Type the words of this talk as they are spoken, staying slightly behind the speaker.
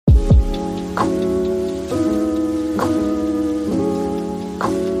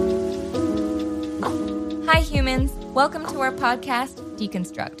Welcome to our podcast,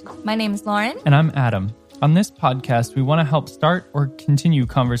 Deconstruct. My name is Lauren. And I'm Adam. On this podcast, we want to help start or continue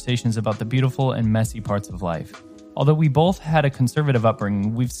conversations about the beautiful and messy parts of life. Although we both had a conservative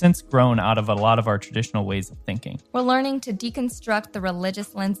upbringing, we've since grown out of a lot of our traditional ways of thinking. We're learning to deconstruct the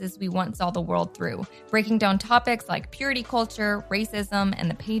religious lenses we once saw the world through, breaking down topics like purity culture, racism, and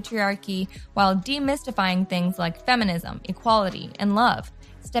the patriarchy, while demystifying things like feminism, equality, and love.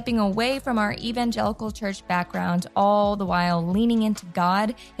 Stepping away from our evangelical church background, all the while leaning into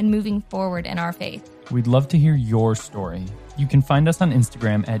God and moving forward in our faith. We'd love to hear your story. You can find us on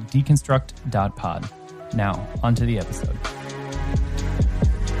Instagram at deconstruct.pod. Now, onto the episode.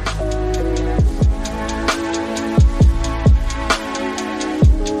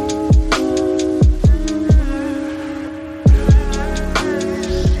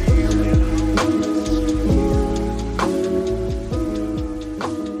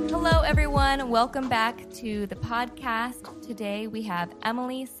 Welcome back to the podcast. Today we have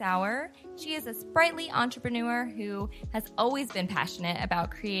Emily Sauer. She is a sprightly entrepreneur who has always been passionate about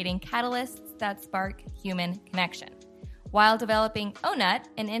creating catalysts that spark human connection. While developing Ohnut,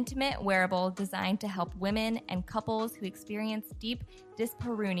 an intimate wearable designed to help women and couples who experience deep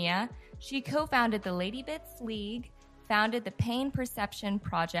dyspareunia, she co-founded the Lady Bits League, founded the Pain Perception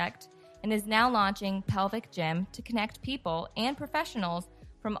Project, and is now launching Pelvic Gym to connect people and professionals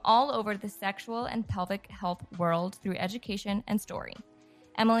from all over the sexual and pelvic health world through education and story.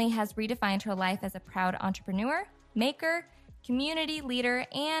 Emily has redefined her life as a proud entrepreneur, maker, community leader,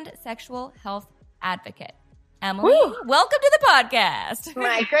 and sexual health advocate. Emily, welcome to the podcast.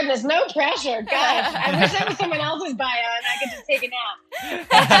 My goodness, no pressure. Gosh, I wish that was someone else's bio and I could just take a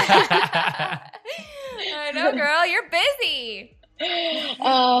nap. I know, girl, you're busy.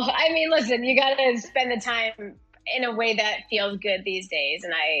 Oh, I mean, listen, you got to spend the time in a way that feels good these days.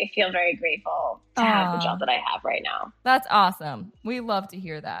 And I feel very grateful to have the job that I have right now. That's awesome. We love to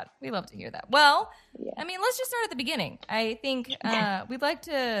hear that. Well, yeah. I mean, let's just start at the beginning. I think we'd like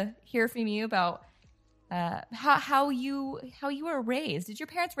to hear from you about how you were raised. Did your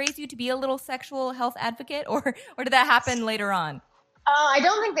parents raise you to be a little sexual health advocate or did that happen later on? I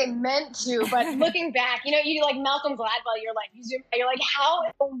don't think they meant to, but looking back, you like Malcolm Gladwell, you're like, how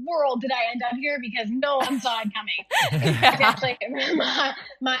in the world did I end up here? Because no one saw it coming. Actually,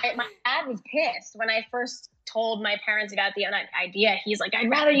 my dad was pissed when I first told my parents about the idea. He's like,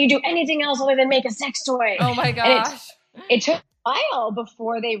 I'd rather you do anything else other than make a sex toy. Oh my gosh. It took a while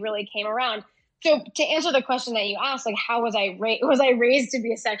before they really came around. So to answer the question that you asked, like, how was I raised? Was I raised to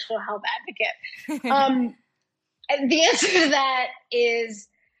be a sexual health advocate? The answer to that is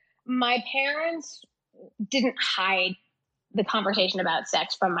my parents didn't hide the conversation about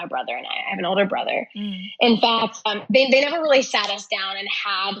sex from my brother and I. I have an older brother. In fact, they never really sat us down and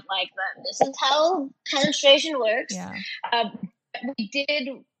had like, this is how penetration works. Yeah. We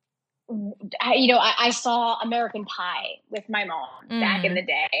did, I saw American Pie with my mom back in the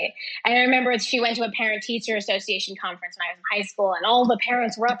day. And I remember she went to a parent-teacher association conference when I was in high school and all the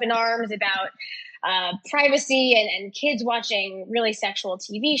parents were up in arms about privacy and kids watching really sexual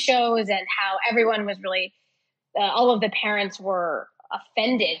TV shows and how everyone was really, all of the parents were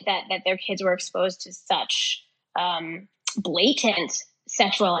offended that their kids were exposed to such blatant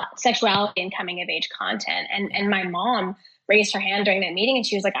sexuality and coming of age content. And my mom raised her hand during that meeting and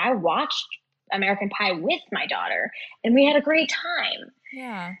she was like, I watched American Pie with my daughter and we had a great time.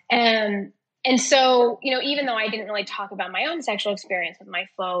 Yeah. And so, even though I didn't really talk about my own sexual experience with my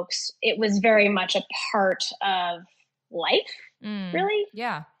folks, it was very much a part of life, really.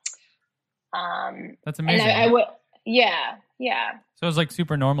 Yeah. That's amazing. And I would, yeah. So it was like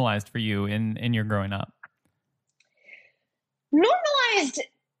super normalized for you in your growing up. Normalized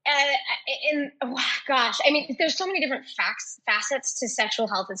I mean, there's so many different facets to sexual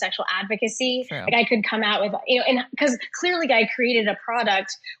health and sexual advocacy. True. Like I could come out with, and because clearly I created a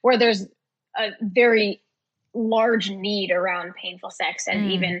product where there's a very large need around painful sex and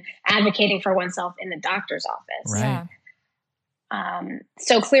even advocating for oneself in the doctor's office. Right. Yeah.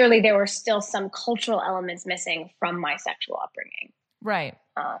 So clearly there were still some cultural elements missing from my sexual upbringing. Right.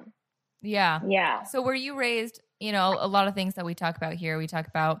 Yeah. Yeah. So were you raised, a lot of things that we talk about here, we talk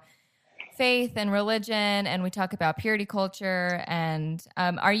about faith and religion and we talk about purity culture. And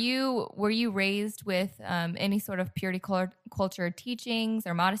were you raised with any sort of purity culture teachings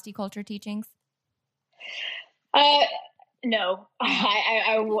or modesty culture teachings? No,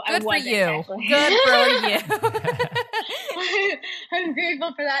 I Good wasn't. For you. Actually. Good for you. I'm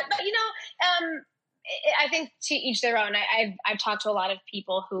grateful for that. But I think to each their own. I've talked to a lot of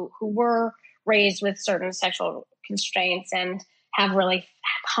people who were raised with certain sexual constraints, and have really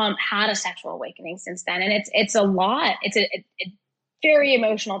had a sexual awakening since then. And it's a lot. It's a very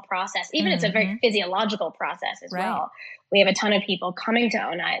emotional process. Even it's a very physiological process as well. We have a ton of people coming to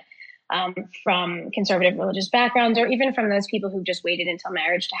ONUT from conservative religious backgrounds, or even from those people who just waited until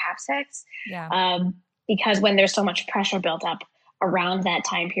marriage to have sex. Because when there's so much pressure built up around that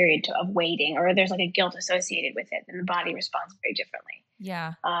time period of waiting, or there's like a guilt associated with it, then the body responds very differently.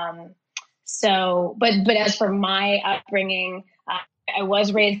 So, but as for my upbringing, I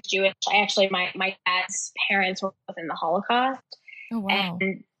was raised Jewish. My dad's parents were both in the Holocaust. Oh, wow.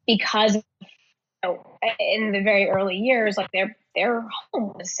 And because in the very early years, like their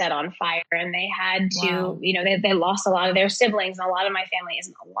home was set on fire, and they had to, they lost a lot of their siblings, and a lot of my family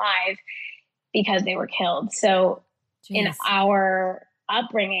isn't alive because they were killed. So in our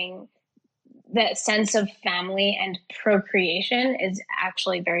upbringing, that sense of family and procreation is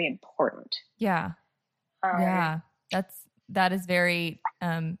actually very important. That is very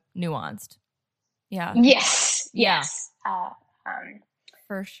nuanced. Yes.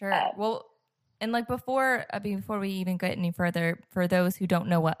 For sure. Well, and like before we even get any further, for those who don't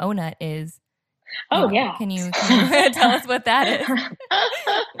know what ONUT is, can you tell us what that is?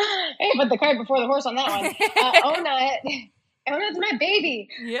 Hey, put the cart before the horse on that one. ONUT's my baby.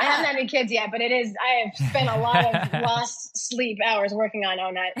 I haven't had any kids yet, but I have spent a lot of lost sleep hours working on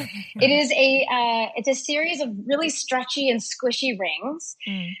ONUT. It's a series of really stretchy and squishy rings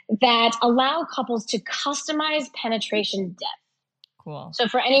that allow couples to customize penetration depth. Cool. So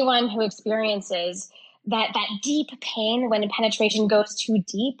for anyone who experiences that deep pain when penetration goes too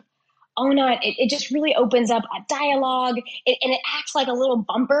deep, ONUT, it just really opens up a dialogue, and it acts like a little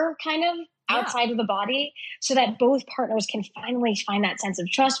bumper kind of outside of the body, so that both partners can finally find that sense of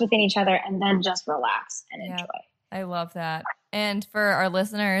trust within each other and then just relax and enjoy. I love that. And for our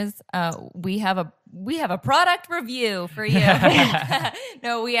listeners, we have a product review for you.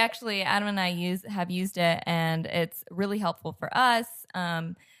 No, we actually, Adam and I have used it, and it's really helpful for us.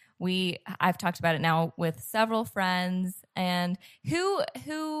 I've talked about it now with several friends. And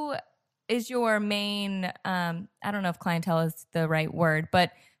who is your main, I don't know if clientele is the right word,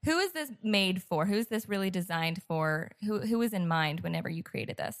 but who is this made for? Who's this really designed for? Who was in mind whenever you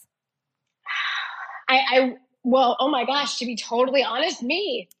created this? Well, oh my gosh, to be totally honest,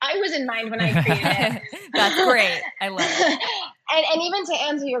 me. I was in mind when I created it. That's great. I love it. And even to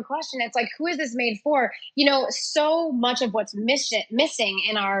answer your question, it's like, who is this made for? So much of what's missing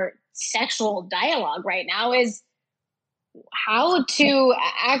in our sexual dialogue right now is how to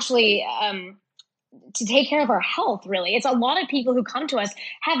actually to take care of our health, really. It's a lot of people who come to us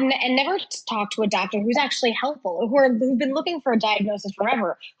and never talked to a doctor who's actually helpful, who've been looking for a diagnosis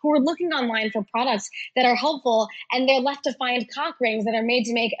forever, who are looking online for products that are helpful, and they're left to find cock rings that are made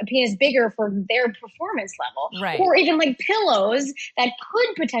to make a penis bigger for their performance level, or even like pillows that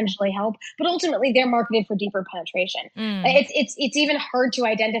could potentially help, but ultimately they're marketed for deeper penetration. It's even hard to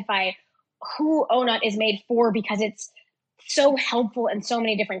identify who ONUT is made for, because it's so helpful in so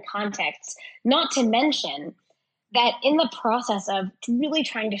many different contexts. Not to mention that in the process of really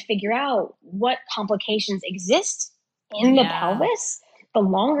trying to figure out what complications exist in the pelvis, the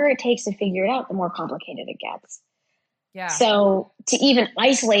longer it takes to figure it out, the more complicated it gets. So to even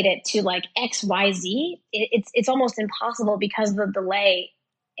isolate it to like XYZ, it's almost impossible because of the delay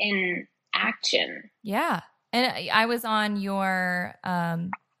in action. And I was on your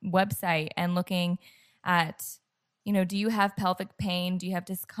website and looking at, do you have pelvic pain? Do you have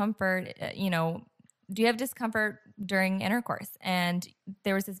discomfort? Do you have discomfort during intercourse? And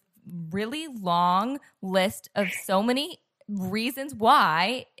there was this really long list of so many reasons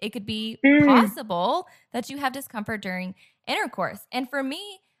why it could be possible that you have discomfort during intercourse. And for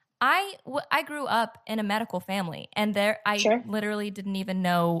me, I grew up in a medical family, and I literally didn't even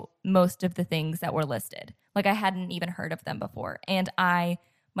know most of the things that were listed. Like, I hadn't even heard of them before. And I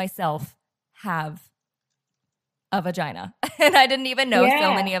myself have a vagina, and I didn't even know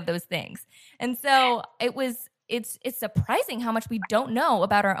so many of those things. And so it's surprising how much we don't know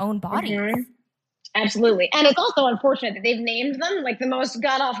about our own bodies. Absolutely. And it's also unfortunate that they've named them like the most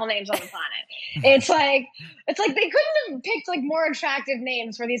god-awful names on the planet. It's like they couldn't have picked like more attractive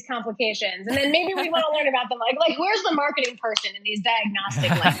names for these complications. And then maybe we want to learn about them. Like where's the marketing person in these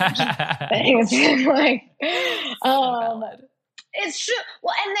diagnostic language things? It's true.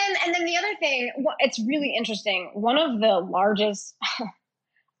 Well, and then the other thing, it's really interesting. One of the largest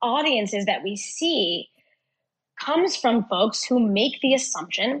audiences that we see comes from folks who make the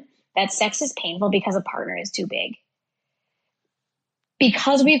assumption that sex is painful because a partner is too big.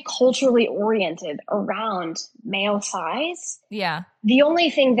 because we've culturally oriented around male size, the only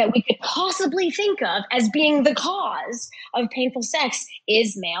thing that we could possibly think of as being the cause of painful sex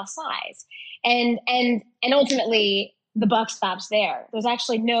is male size. And ultimately the buck stops there. There's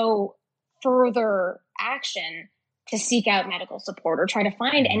actually no further action to seek out medical support or try to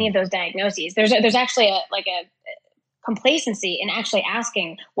find any of those diagnoses. There's actually a complacency in actually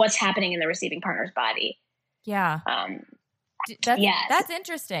asking what's happening in the receiving partner's body. Yeah. That's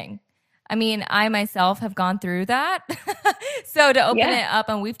interesting. I mean, I myself have gone through that. So to open it up,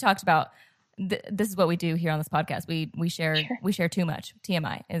 and we've talked about this is what we do here on this podcast. We share too much.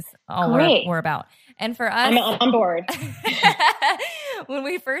 TMI is all we're about. And for us, I'm on board. when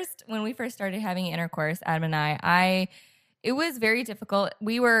we first started having intercourse, Adam and I it was very difficult.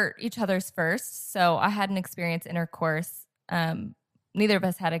 We were each other's first, so I hadn't experienced intercourse. Neither of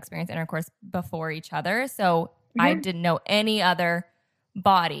us had experienced intercourse before each other, so I didn't know any other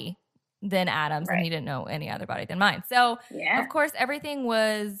body than Adam's, and he didn't know any other body than mine. So, of course, everything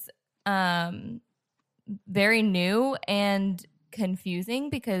was very new and confusing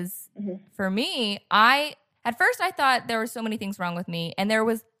because for me, at first I thought there were so many things wrong with me, and there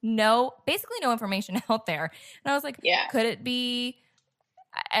was basically no information out there. And I was like, could it be?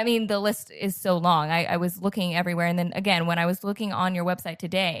 I mean, the list is so long. I was looking everywhere. And then again, when I was looking on your website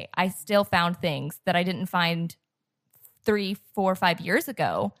today, I still found things that I didn't find 3, 4, 5 years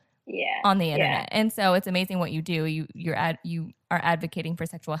ago on the internet. And so it's amazing what you do. You are advocating for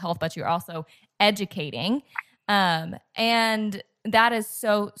sexual health, but you're also educating. And that is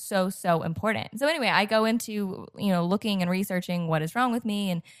so, so, so important. So anyway, I go into, looking and researching what is wrong with me.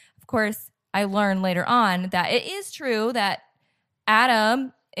 And of course, I learn later on that it is true that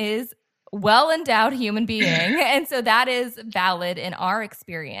Adam is well-endowed human being. And so that is valid in our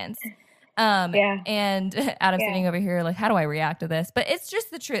experience. And Adam's sitting over here like, how do I react to this? But it's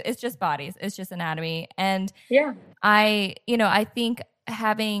just the truth. It's just bodies. It's just anatomy. And I think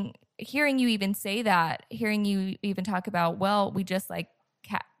hearing you even say that, hearing you even talk about, well, we just leave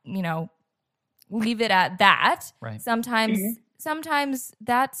it at that. Right. Sometimes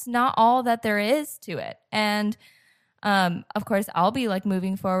that's not all that there is to it. And of course, I'll be like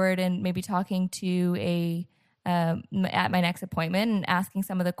moving forward and maybe talking to at my next appointment and asking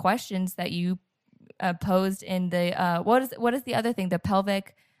some of the questions that you posed in the what is the other thing, the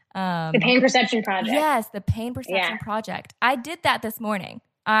pelvic the pain perception project. Yes, the pain perception project. I did that this morning.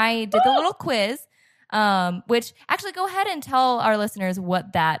 I did the little quiz, which actually go ahead and tell our listeners what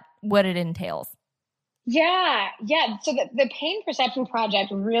it entails. Yeah. So the pain perception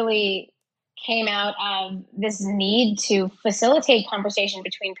project really came out of this need to facilitate conversation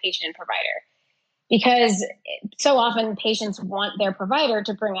between patient and provider. Because so often patients want their provider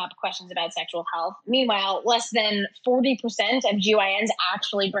to bring up questions about sexual health. Meanwhile, less than 40% of GYNs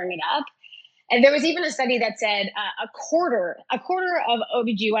actually bring it up. And there was even a study that said a quarter of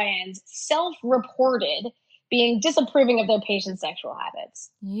OBGYNs self-reported being disapproving of their patients' sexual habits.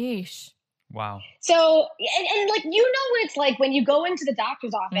 Yeesh. Wow. So, and like, what it's like when you go into the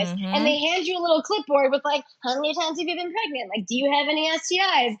doctor's office and they hand you a little clipboard with like, how many times have you been pregnant? Like, do you have any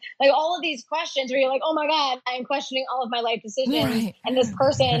STIs? Like all of these questions where you're like, oh my God, I'm questioning all of my life decisions. Right. And this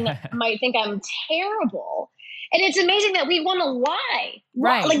person might think I'm terrible. And it's amazing that we want to lie,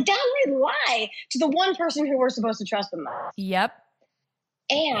 like downright lie to the one person who we're supposed to trust the most. Yep.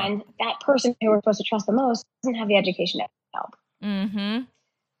 And that person who we're supposed to trust the most doesn't have the education to help. Mm-hmm.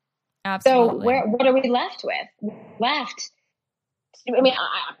 Absolutely. So what are we left with? I mean,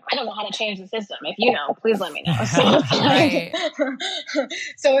 I don't know how to change the system. If you know, please let me know.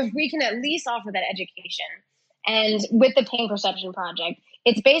 So if we can at least offer that education, and with the Pain Perception Project,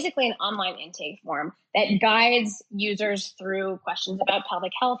 it's basically an online intake form that guides users through questions about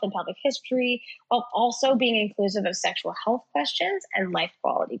pelvic health and pelvic history, while also being inclusive of sexual health questions and life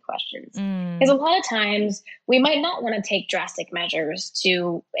quality questions. Because a lot of times we might not want to take drastic measures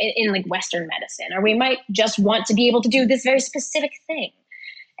in like Western medicine, or we might just want to be able to do this very specific thing.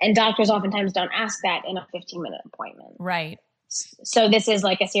 And doctors oftentimes don't ask that in a 15-minute appointment. Right. So this is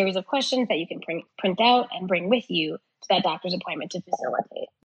like a series of questions that you can print out and bring with you to that doctor's appointment to facilitate.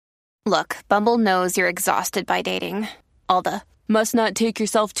 Look, Bumble knows you're exhausted by dating. All the must not take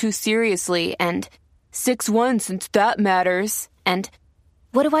yourself too seriously and 6'1" since that matters. And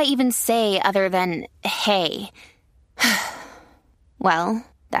what do I even say other than, hey? Well,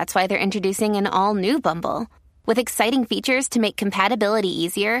 that's why they're introducing an all-new Bumble with exciting features to make compatibility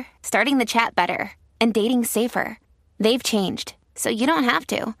easier, starting the chat better, and dating safer. They've changed, so you don't have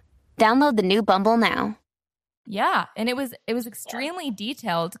to. Download the new Bumble now. Yeah, and it was extremely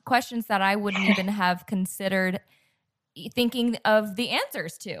detailed, questions that I wouldn't even have considered thinking of the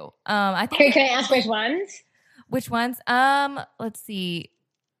answers to. I think. Can I ask which ones? Which ones? Let's see.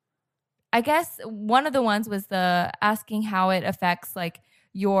 I guess one of the ones was the asking how it affects like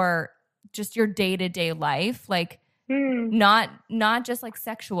your day-to-day life, like not just like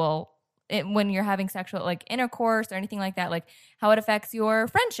sexual when you're having sexual like intercourse or anything like that, like how it affects your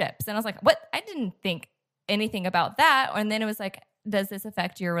friendships. And I was like, what? I didn't think anything about that. And then it was like, does this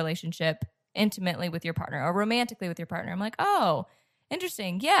affect your relationship intimately with your partner or romantically with your partner? I'm like, oh,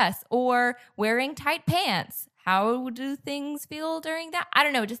 interesting. Yes. Or wearing tight pants. How do things feel during that? I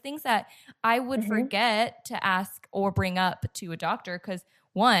don't know. Just things that I would forget to ask or bring up to a doctor. Because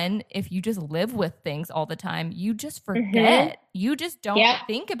one, if you just live with things all the time, you just forget. You just don't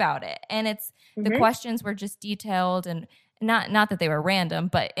think about it. And it's the questions were just detailed and not that they were random,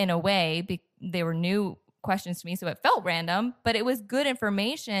 but in a way they were new questions to me. So it felt random, but it was good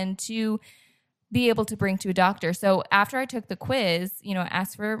information to be able to bring to a doctor. So after I took the quiz, I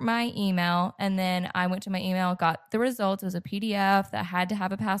asked for my email, and then I went to my email, got the results. It was a PDF that I had to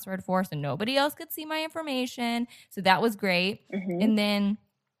have a password for, so nobody else could see my information. So that was great. And then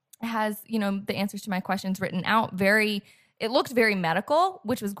it has, the answers to my questions written out. It looked very medical,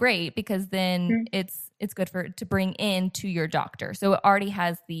 which was great because then it's good to bring in to your doctor. So it already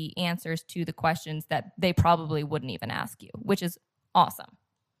has the answers to the questions that they probably wouldn't even ask you, which is awesome.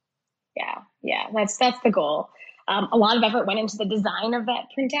 Yeah, that's the goal. A lot of effort went into the design of that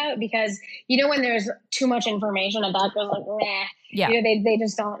printout because, when there's too much information, a doctor's like, nah, they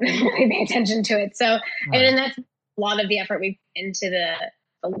just don't really pay attention to it. So, and that's a lot of the effort we put into the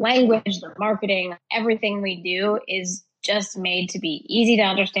language, the marketing, everything we do is just made to be easy to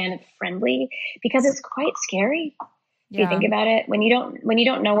understand and friendly because it's quite scary. If you think about it, when you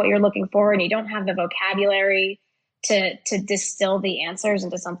don't know what you're looking for and you don't have the vocabulary to distill the answers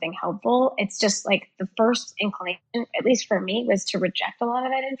into something helpful, it's just like the first inclination, at least for me, was to reject a lot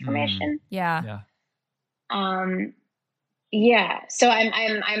of that information. So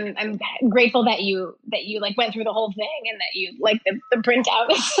I'm grateful that you like went through the whole thing and that you like the printout.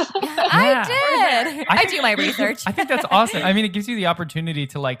 I did. I do my research. I think that's awesome. I mean, it gives you the opportunity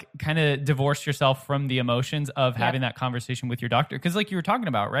to like kind of divorce yourself from the emotions of having that conversation with your doctor. Because like you were talking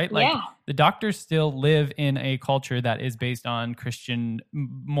about, right? Like the doctors still live in a culture that is based on Christian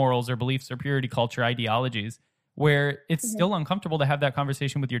morals or beliefs or purity culture ideologies, where it's still uncomfortable to have that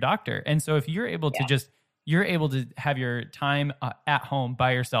conversation with your doctor. And so if you're able to you're able to have your time at home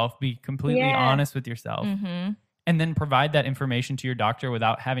by yourself, be completely honest with yourself, and then provide that information to your doctor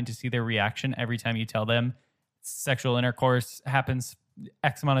without having to see their reaction every time you tell them sexual intercourse happens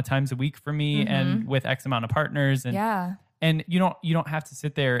X amount of times a week for me and with X amount of partners. And you don't have to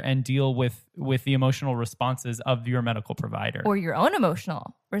sit there and deal with the emotional responses of your medical provider. Or your own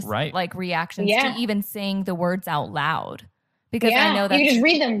emotional like reactions to even saying the words out loud. Because I know that you just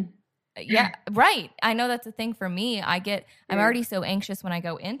read them. Yeah, right. I know that's a thing for me. I'm already so anxious when I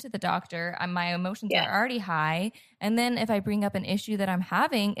go into the doctor. My emotions are already high. And then if I bring up an issue that I'm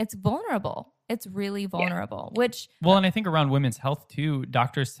having, it's vulnerable. It's really vulnerable, and I think around women's health too,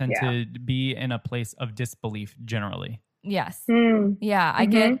 doctors tend to be in a place of disbelief generally. Yes. Yeah. I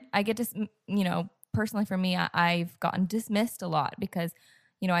get to, personally for me, I've gotten dismissed a lot because,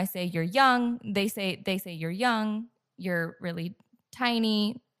 I say you're young. They say you're young. You're really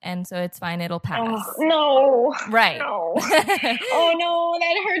tiny. And so it's fine. It'll pass. Oh, no. Right. No. Oh, no.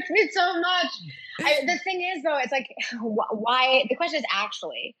 That hurts me so much. The thing is, though, it's like, why? The question is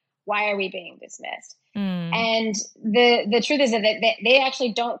actually, why are we being dismissed? And the truth is that they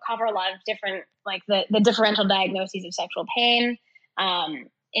actually don't cover a lot of different, like the differential diagnoses of sexual pain.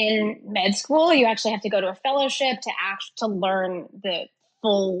 In med school, you actually have to go to a fellowship to learn the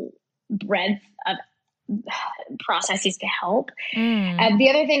full breadth of processes to help. The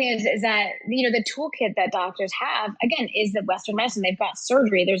other thing is that the toolkit that doctors have again is the Western medicine. They've got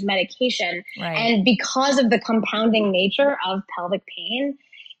surgery, there's medication, and because of the compounding nature of pelvic pain,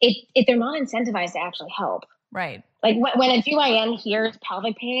 they're not incentivized to actually help. Right. Like when a GYN hears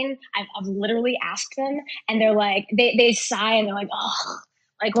pelvic pain, I've literally asked them, and they're like they sigh and they're like, oh,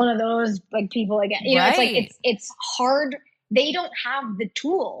 like one of those like people again. It's like it's hard. They don't have the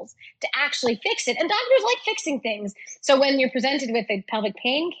tools to actually fix it. And doctors like fixing things. So when you're presented with a pelvic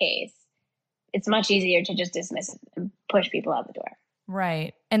pain case, it's much easier to just dismiss it and push people out the door.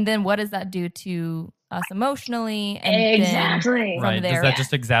 Right. And then what does that do to us emotionally? And exactly. Right. Does that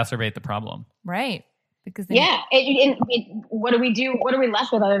just exacerbate the problem? Right. Because what do we do? What are we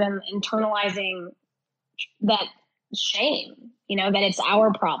left with other than internalizing that shame, that it's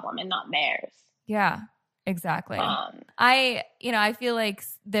our problem and not theirs? Yeah. Exactly. I feel like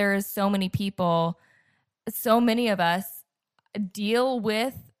there's so many people so many of us deal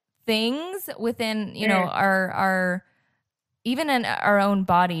with things within, you know, our even in our own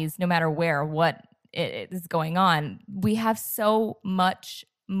bodies, no matter what it is going on, we have so much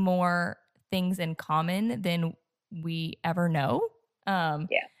more things in common than we ever know. And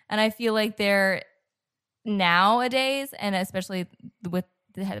I feel like there nowadays, and especially with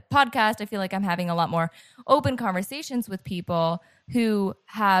the podcast, I feel like I'm having a lot more open conversations with people who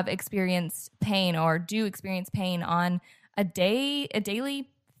have experienced pain or do experience pain on a daily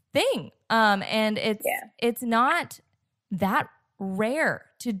thing. And it's not that rare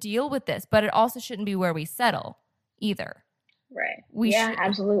to deal with this, but it also shouldn't be where we settle either. Right.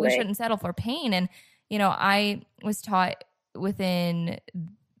 Absolutely. We shouldn't settle for pain. And, you know, I was taught within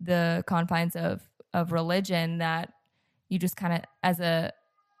the confines of religion that you just kind of,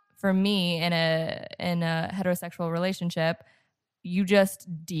 for me in a heterosexual relationship, you just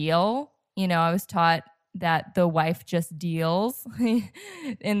deal. You know, I was taught that the wife just deals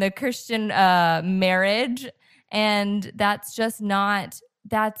in the Christian marriage, and that's just not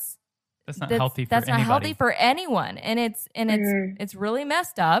healthy for that's anybody. not healthy for anyone, and it's really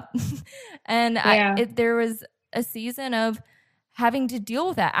messed up. And there was a season of having to deal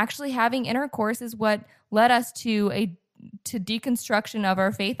with that. Actually, having intercourse is what led us to deconstruction of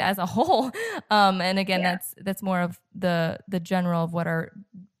our faith as a whole. And again, that's more of the general of what our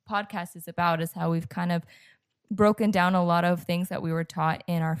podcast is about, is how we've kind of broken down a lot of things that we were taught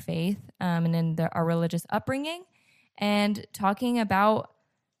in our faith and in our religious upbringing, and talking about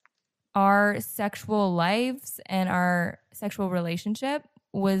our sexual lives and our sexual relationship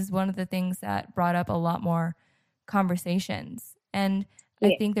was one of the things that brought up a lot more conversations. And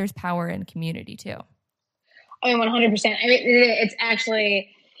I think there's power in community too. I mean, 100%. I mean, it's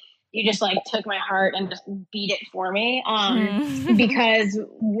actually, you just like took my heart and just beat it for me. Because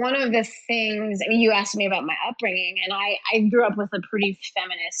one of the things, I mean, you asked me about my upbringing, and I grew up with a pretty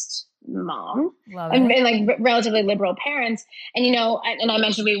feminist mom and like relatively liberal parents. And, you know, and I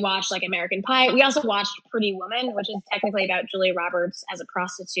mentioned we watched like American Pie. We also watched Pretty Woman, which is technically about Julia Roberts as a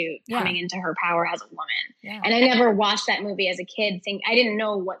prostitute coming into her power as a woman. Yeah. And I never watched that movie as a kid. I didn't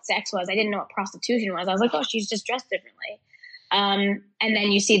know what sex was. I didn't know what prostitution was. I was like, oh, she's just dressed differently. And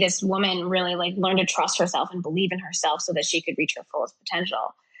then you see this woman really like learn to trust herself and believe in herself so that she could reach her fullest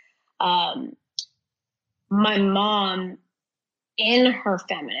potential. My mom, in her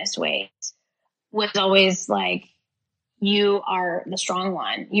feminist ways, was always like, you are the strong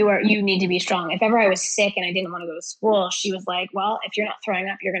one. You need to be strong. If ever I was sick and I didn't want to go to school, she was like, well, if you're not throwing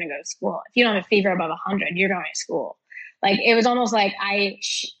up, you're going to go to school. If you don't have a fever above 100, you're going to school. Like, it was almost like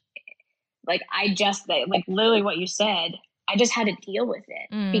literally what you said, I just had to deal with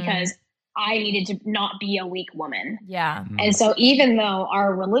it because I needed to not be a weak woman. Yeah. And so even though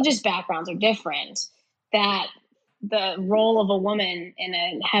our religious backgrounds are different, that the role of a woman in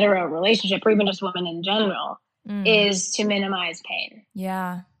a hetero relationship, or even just women in general, is to minimize pain.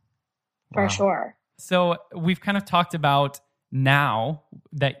 Yeah. For sure. So we've kind of talked about now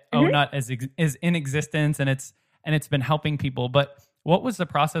that ONUT is in existence and it's been helping people, but what was the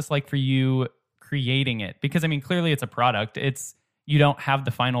process like for you creating it? Because I mean, clearly it's a product. You don't have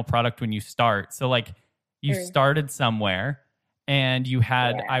the final product when you start. So like you started somewhere and you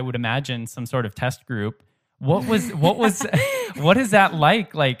had, I would imagine, some sort of test group. What is that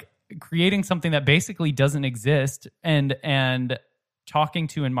like creating something that basically doesn't exist and talking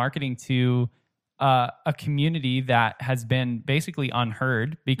to and marketing to a community that has been basically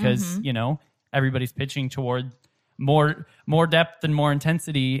unheard because, you know, everybody's pitching toward more depth and more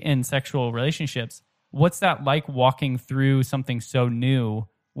intensity in sexual relationships. What's that like walking through something so new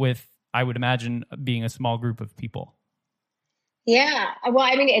with, I would imagine, being a small group of people? Yeah. Well,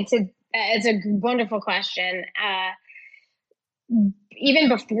 I mean, it's a wonderful question. Even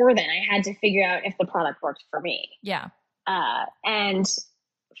before then, I had to figure out if the product worked for me. Yeah. And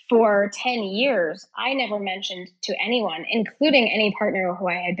for 10 years, I never mentioned to anyone, including any partner who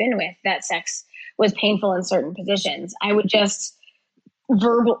I had been with, that sex was painful in certain positions. I would just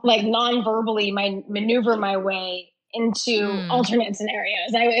non-verbally maneuver my way into alternate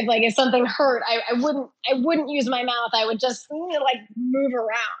scenarios. If something hurt, I wouldn't use my mouth. I would just move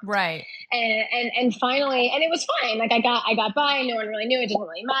around. Right. And finally, and it was fine. Like I got by. No one really knew. It didn't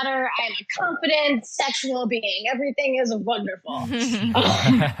really matter. I am a confident sexual being. Everything is wonderful.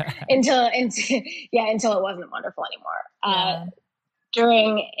 Until it wasn't wonderful anymore.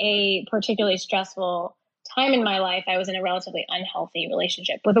 During a particularly stressful time in my life, I was in a relatively unhealthy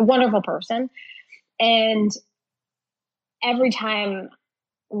relationship with a wonderful person. And every time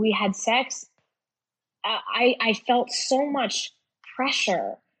we had sex, I felt so much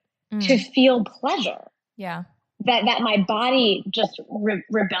pressure to feel pleasure. Yeah. That my body just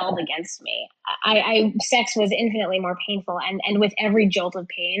rebelled against me. Sex was infinitely more painful. And with every jolt of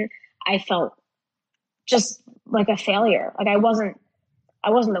pain, I felt just like a failure. Like I wasn't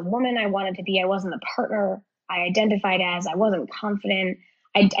the woman I wanted to be. I wasn't the partner I identified as. I wasn't confident.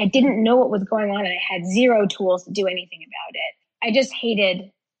 I didn't know what was going on, and I had zero tools to do anything about it. I just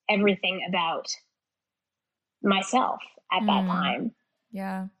hated everything about myself at that time.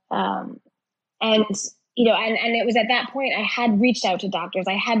 Yeah. And it was at that point I had reached out to doctors.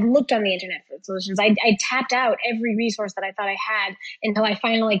 I had looked on the internet for solutions. I tapped out every resource that I thought I had until I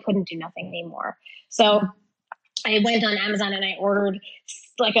finally couldn't do nothing anymore. So I went on Amazon and I ordered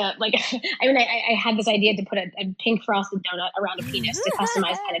I had this idea to put a pink frosted donut around a penis to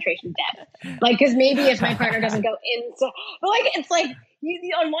customize penetration depth. Like, cause maybe if my partner doesn't go in, but like, it's like,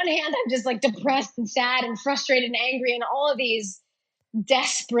 on one hand, I'm just like depressed and sad and frustrated and angry and all of these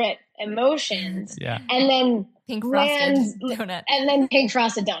desperate emotions. Yeah. And then pink frosted donut. And then pink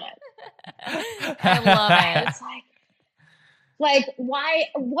frosted donut. I love it. It's like, why,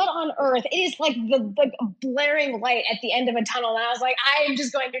 what on earth? It is like the blaring light at the end of a tunnel. And I was like, I am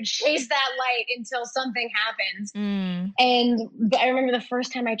just going to chase that light until something happens. And I remember the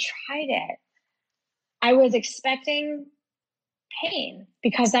first time I tried it, I was expecting pain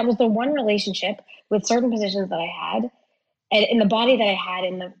because that was the one relationship with certain positions that I had and in the body that I had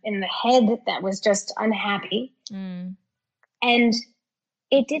in the head that was just unhappy. And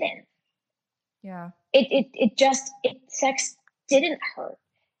it didn't. Yeah. Sex didn't hurt.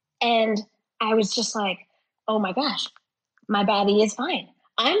 And I was just like, oh my gosh, my body is fine.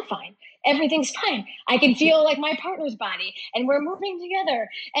 I'm fine. Everything's fine. I can feel like my partner's body and we're moving together.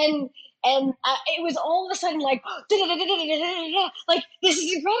 And it was all of a sudden like, like, this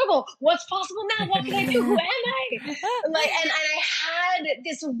is incredible. What's possible now? What can I do? Who am I? Like, and I had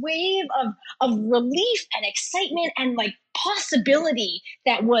this wave of relief and excitement and like possibility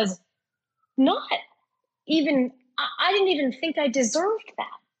that was not even, I didn't even think I deserved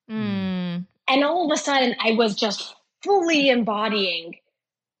that. And all of a sudden I was just fully embodying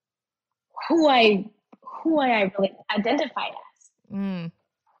who I really identified as.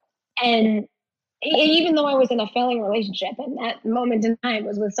 And even though I was in a failing relationship, and that moment in time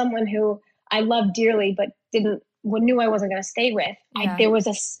was with someone who I loved dearly, but knew I wasn't going to stay with, there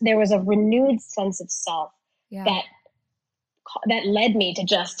was a renewed sense of self that led me to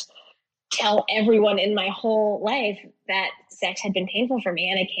just tell everyone in my whole life that sex had been painful for me,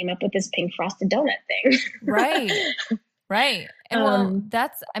 and I came up with this pink frosted donut thing. Right. And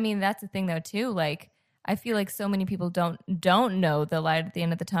that's the thing though too. Like, I feel like so many people don't know the light at the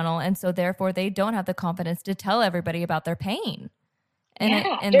end of the tunnel, and so therefore they don't have the confidence to tell everybody about their pain.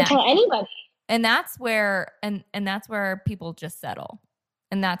 And don't tell anybody. And that's where that's where people just settle,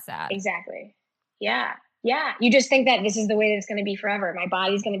 and that's sad. Exactly. Yeah. You just think that this is the way that it's going to be forever. My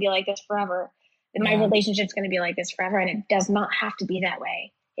body's going to be like this forever. My relationship's going to be like this forever, and it does not have to be that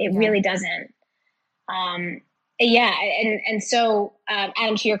way. It really doesn't. And so,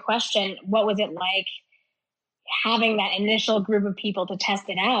 Adam, to your question, what was it like having that initial group of people to test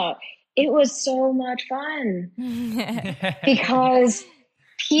it out? It was so much fun because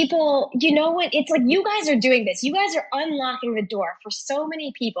people, you know what? It's like, you guys are doing this. You guys are unlocking the door for so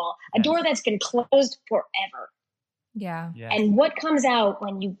many people, a door that's been closed forever. Yeah. And what comes out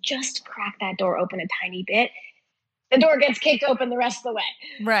when you just crack that door open a tiny bit, the door gets kicked open the rest of the way.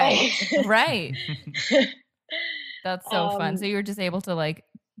 Right. Right. That's so fun. So you were just able to like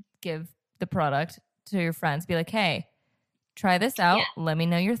give the product to your friends, be like, hey, try this out. Yeah. Let me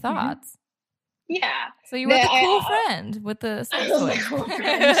know your thoughts. Yeah. So you were the cool friend with the sex toy. Cool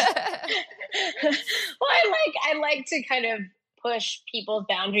friend. Well, I like to kind of push people's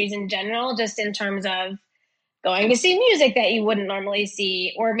boundaries in general, just in terms of going to see music that you wouldn't normally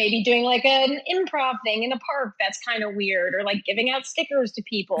see, or maybe doing like an improv thing in a park that's kind of weird, or like giving out stickers to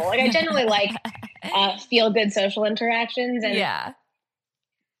people. Like, I generally like feel good social interactions. And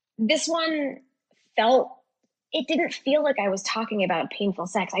this one it didn't feel like I was talking about painful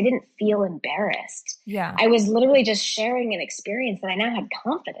sex. I didn't feel embarrassed. Yeah. I was literally just sharing an experience that I now had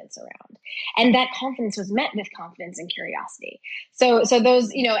confidence around. And that confidence was met with confidence and curiosity. So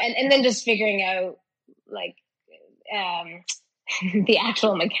those, and then just figuring out like, the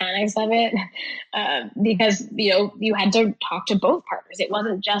actual mechanics of it, because, you had to talk to both partners. It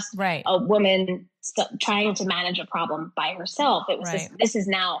wasn't just a woman trying to manage a problem by herself. It was this is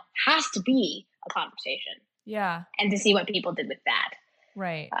now has to be a conversation. Yeah. And to see what people did with that.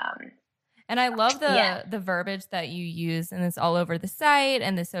 Right. And I love the verbiage that you use, and it's all over the site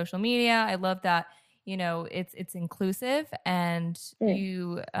and the social media. I love that, it's inclusive, and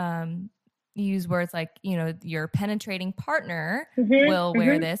you you use words like, you know, your penetrating partner will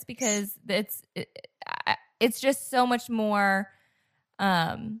wear this, because it's just so much more,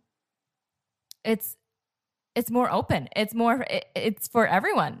 it's more open. It's for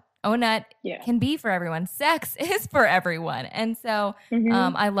everyone. Onet can be for everyone. Sex is for everyone. And so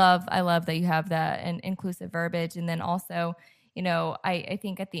I love that you have that inclusive verbiage. And then also, you know, I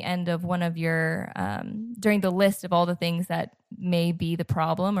think at the end of one of your, during the list of all the things that may be the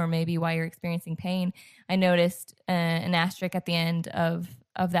problem or maybe why you're experiencing pain, I noticed an asterisk at the end of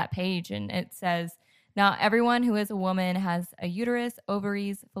that page. And it says, not everyone who is a woman has a uterus,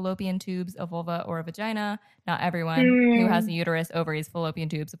 ovaries, fallopian tubes, a vulva, or a vagina. Not everyone who has a uterus, ovaries, fallopian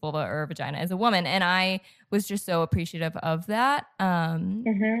tubes, a vulva, or a vagina is a woman. And I was just so appreciative of that. And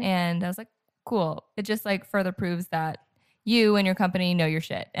I was like, cool. It just like further proves that you and your company know your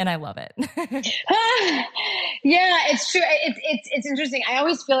shit. And I love it. Yeah, it's true. It's interesting. I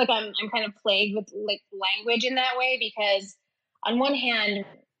always feel like I'm kind of plagued with like language in that way, because on one hand,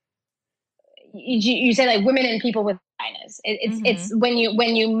 you say like women and people with vaginas. It's when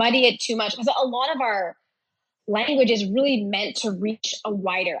you muddy it too much, because a lot of our language is really meant to reach a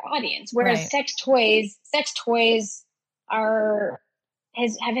wider audience, whereas sex toys have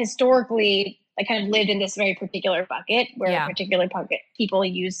historically like kind of lived in this very particular bucket where particular bucket people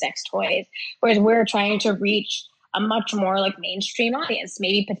use sex toys, whereas we're trying to reach a much more like mainstream audience,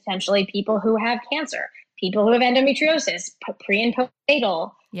 maybe potentially people who have cancer, people who have endometriosis, pre and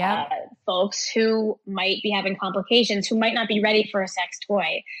postnatal, folks who might be having complications, who might not be ready for a sex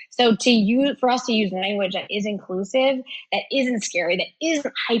toy. So for us to use language that is inclusive, that isn't scary, that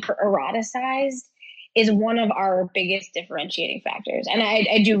isn't hyper eroticized, is one of our biggest differentiating factors. And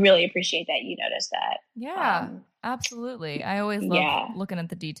I do really appreciate that you noticed that. Yeah, absolutely. I always love looking at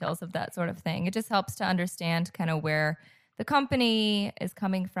the details of that sort of thing. It just helps to understand kind of where the company is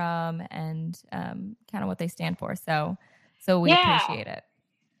coming from and kind of what they stand for. So we appreciate it.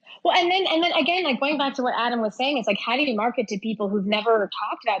 Well, and then again, like going back to what Adam was saying, it's like, how do you market to people who've never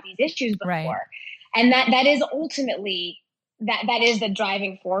talked about these issues before? Right. And that is ultimately that is the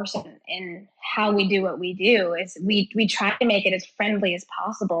driving force in how we do what we do. Is we try to make it as friendly as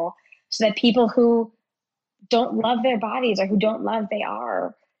possible so that people who don't love their bodies or who don't love they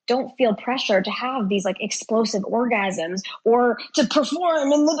are don't feel pressure to have these like explosive orgasms or to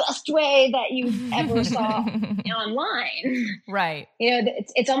perform in the best way that you ever saw online. Right. You know,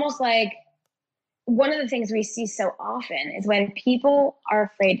 it's almost like one of the things we see so often is when people are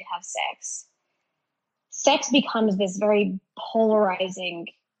afraid to have sex becomes this very polarizing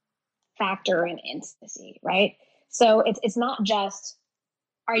factor in intimacy, right? So it's not just,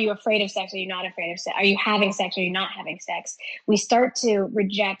 are you afraid of sex? Are you not afraid of sex? Are you having sex? Are you not having sex? We start to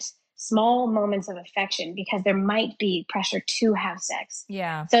reject small moments of affection because there might be pressure to have sex.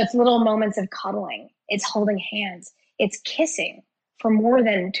 Yeah. So it's little moments of cuddling. It's holding hands. It's kissing for more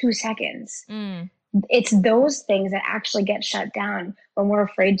than 2 seconds. It's those things that actually get shut down when we're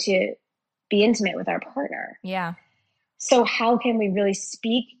afraid to be intimate with our partner. Yeah. So how can we really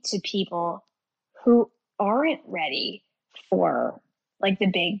speak to people who aren't ready for like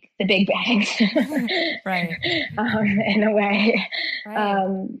the big bangs, right? In a way,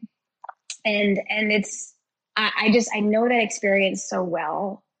 right. And it's I know that experience so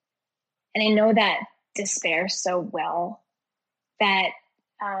well, and I know that despair so well that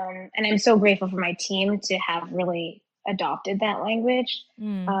and I'm so grateful for my team to have really adopted that language.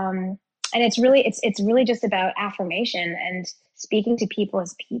 And it's really just about affirmation and speaking to people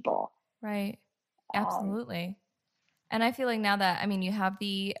as people. Right. Absolutely. And I feel like now that, I mean, you have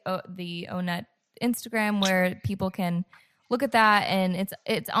the Onet Instagram where people can look at that, and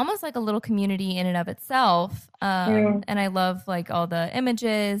it's almost like a little community in and of itself. And I love like all the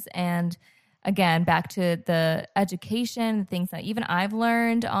images, and again, back to the education, the things that even I've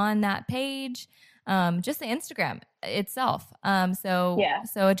learned on that page, just the Instagram itself. So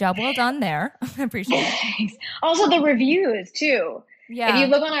a job well done there. I appreciate it. Also the reviews too. Yeah. If you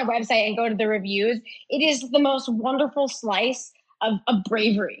look on our website and go to the reviews, it is the most wonderful slice of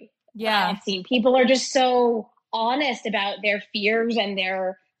bravery. Yeah. I've seen people are just so honest about their fears and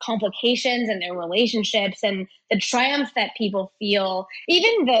their complications and their relationships and the triumph that people feel,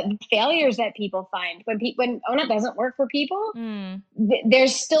 even the failures that people find when Onet doesn't work for people.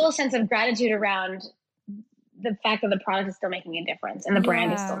 There's still a sense of gratitude around the fact that the product is still making a difference and the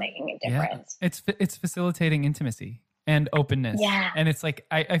brand is still making a difference. Yeah. It's facilitating intimacy and openness. Yeah. And it's like,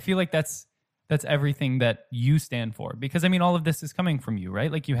 I feel like that's everything that you stand for, because I mean, all of this is coming from you,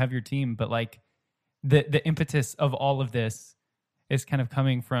 right? Like you have your team, but like the impetus of all of this is kind of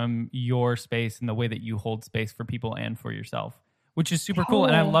coming from your space and the way that you hold space for people and for yourself, which is super cool.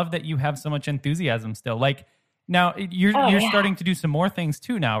 And I love that you have so much enthusiasm still. Like now you're starting to do some more things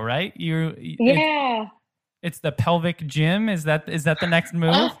too now, right? It's the pelvic gym. Is that the next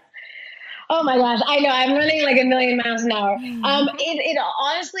move? Oh my gosh. I know. I'm running like a million miles an hour. It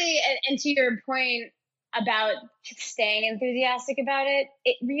honestly, and to your point about staying enthusiastic about it,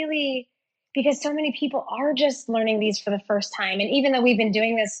 it really, because so many people are just learning these for the first time. And even though we've been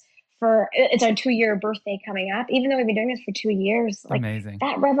doing this it's our 2-year birthday coming up, even though we've been doing this for 2 years, like amazing.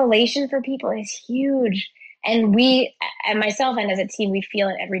 That revelation for people is huge. And we, and myself and as a team, we feel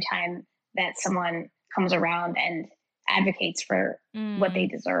it every time that someone comes around and advocates for what they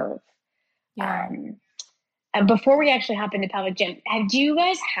deserve. Yeah. Before we actually hop into pelvic gym, do you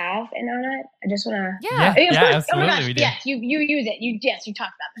guys have an Onut? I just want to. Yeah, absolutely. Oh my gosh, we do. yes, you use it. You talked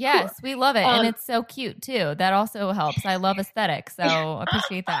about it. Yes, we love it, and it's so cute too. That also helps. I love aesthetics, so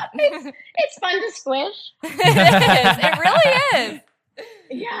appreciate that. It's fun to squish. It is. It really is.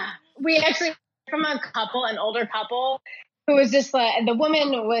 Yeah, we actually from an older couple who was just the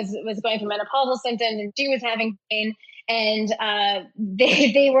woman was going through menopausal symptoms and she was having pain. And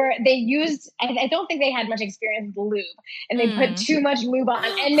they used, I don't think they had much experience with lube, and they put too much lube on,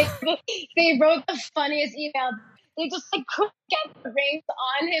 and they wrote the funniest email. They just like couldn't get the rings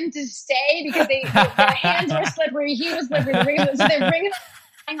on him to stay because their hands were slippery, he was slippery, the rings, so their rings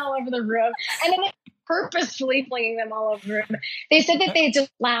were all over the room, and then they purposefully flinging them all over the room. They said that they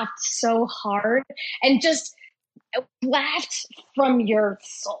just laughed so hard and just laughed from your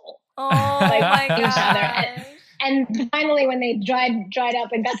soul. Oh my God. And finally, when they dried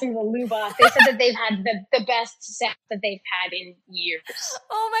up and got some of the lube off, they said that they've had the best sex that they've had in years.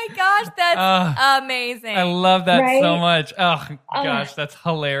 Oh my gosh, that's amazing! I love that so much. Oh gosh, that's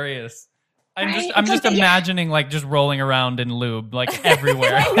hilarious. I'm just imagining like just rolling around in lube like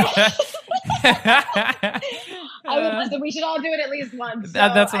everywhere. We should all do it at least once.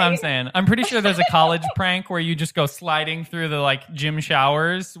 That's what I'm saying. I'm pretty sure there's a college prank where you just go sliding through the like gym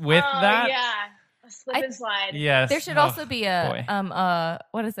showers with that. Yeah. Slip and slide. Yes. There should also be a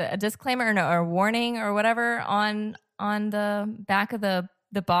what is it? A disclaimer or a warning or whatever on the back of the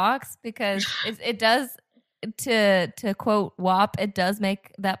box, because it does, to quote WAP, it does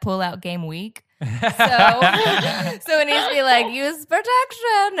make that pull-out game weak. So it needs to be like, use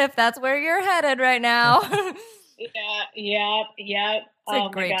protection if that's where you're headed right now. Yeah. It's a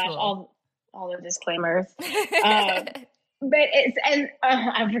great tool. All the disclaimers. But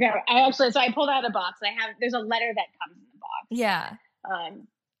I forgot. So I pulled out a box. There's a letter that comes in the box. Yeah. I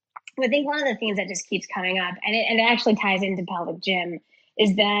think one of the things that just keeps coming up, and it actually ties into pelvic gym,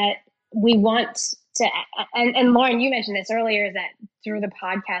 is that we want to, and Lauren, you mentioned this earlier, is that through the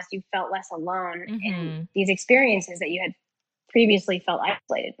podcast, you felt less alone in these experiences that you had previously felt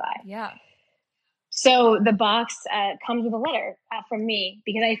isolated by. Yeah. So the box comes with a letter from me,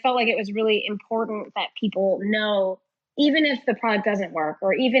 because I felt like it was really important that people know, even if the product doesn't work,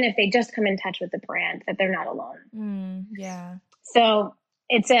 or even if they just come in touch with the brand, that they're not alone. Yeah. So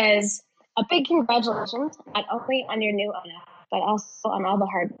it says, a big congratulations, not only on your new owner, but also on all the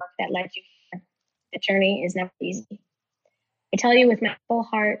hard work that led you here. The journey is never easy. I tell you with my full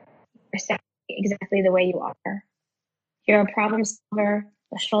heart, you're exactly the way you are. You're a problem solver,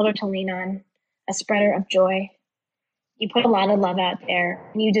 a shoulder to lean on, a spreader of joy. You put a lot of love out there,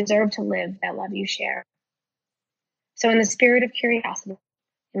 and you deserve to live that love you share. So in the spirit of curiosity,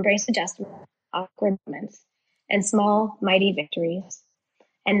 embrace adjustment, awkward moments, and small, mighty victories.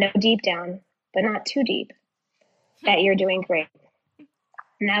 And know deep down, but not too deep, that you're doing great.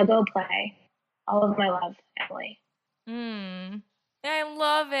 Now go play. All of my love, Emily. I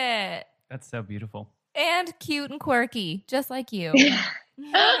love it. That's so beautiful. And cute and quirky, just like you.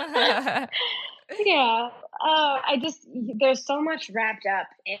 Yeah. There's so much wrapped up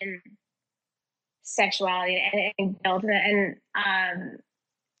in sexuality and guilt, and I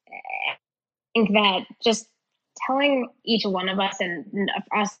think that just telling each one of us, and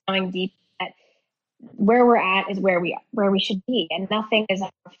us knowing deep that where we're at is where we should be, and nothing is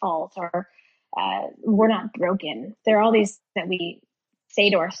our fault, or we're not broken. There are all these that we say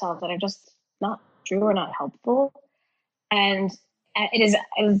to ourselves that are just not true or not helpful, and it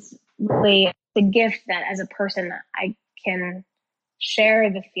is really the gift that as a person I can share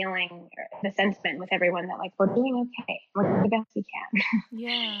the feeling, the sentiment with everyone that like, we're doing okay. We're doing the best we can.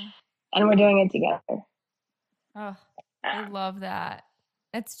 Yeah. And we're doing it together. Oh, I love that.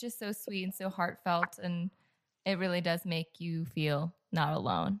 It's just so sweet and so heartfelt, and it really does make you feel not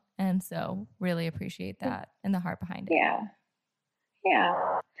alone. And so really appreciate that and the heart behind it.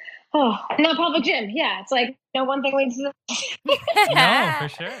 Yeah. Oh, and now pelvic gym. Yeah. It's like, one thing leads to the No, for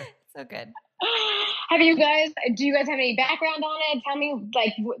sure. So good. do you guys have any background on it? Tell me,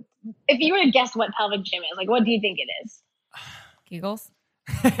 like, if you were to guess what pelvic gym is, like, what do you think it is? Kegels.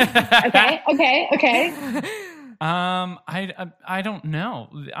 Okay. I don't know.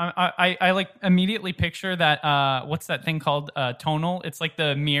 I like immediately picture that. What's that thing called? Tonal. It's like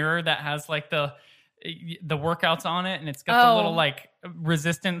the mirror that has like the workouts on it, and it's got the little like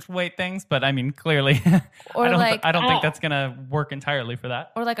resistance weight things. But I mean, clearly, or I don't think that's gonna work entirely for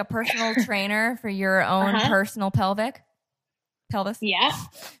that. Or like a personal trainer for your own personal pelvis. Yeah,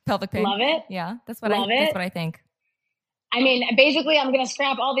 pelvic pain. Love it. Yeah, that's what I think. I mean, basically, I'm going to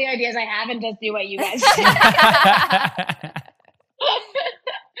scrap all the ideas I have and just do what you guys do.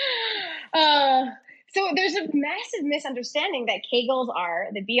 So there's a massive misunderstanding that Kegels are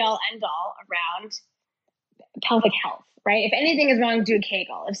the be-all, end-all around pelvic health, right? If anything is wrong, do a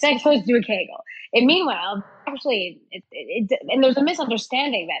Kegel. If sex hurts, do a Kegel. And meanwhile, actually, and there's a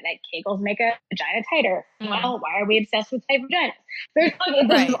misunderstanding that Kegels make a vagina tighter. Well, why are we obsessed with tight vaginas?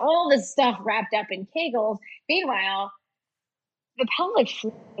 There's all this stuff wrapped up in Kegels. Meanwhile, the pelvic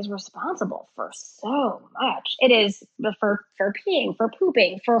floor is responsible for so much. It is for peeing, for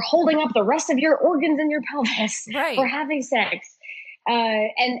pooping, for holding up the rest of your organs in your pelvis, for having sex,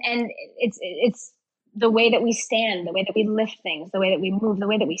 and it's the way that we stand, the way that we lift things, the way that we move, the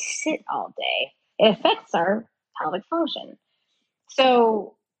way that we sit all day. It affects our pelvic function.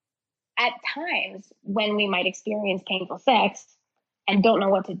 So, at times when we might experience painful sex and don't know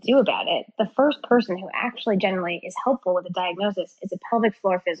what to do about it, the first person who actually generally is helpful with a diagnosis is a pelvic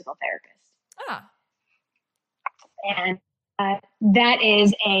floor physical therapist. And that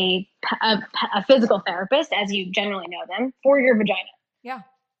is a physical therapist, as you generally know them, for your vagina. Yeah.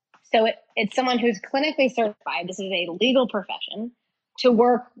 So it's someone who's clinically certified. This is a legal profession to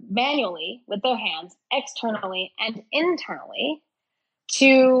work manually with their hands, externally and internally,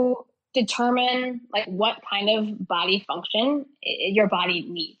 to determine like what kind of body function your body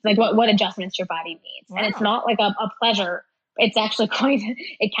needs, like what adjustments your body needs. Wow. And it's not like a pleasure. It's actually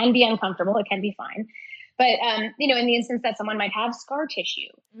it can be uncomfortable. It can be fine. But, in the instance that someone might have scar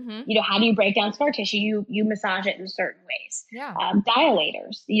tissue, how do you break down scar tissue? You massage it in certain ways. Yeah.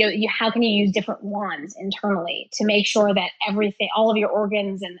 Dilators, how can you use different wands internally to make sure that everything, all of your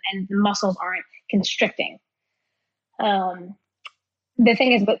organs and the muscles aren't constricting. The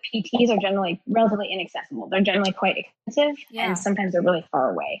thing is, but PTs are generally relatively inaccessible. They're generally quite expensive, and sometimes they're really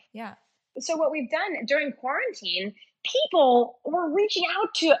far away. Yeah. So what we've done during quarantine, people were reaching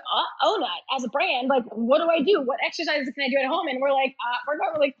out to Ownut as a brand. Like, what do I do? What exercises can I do at home? And we're like, we're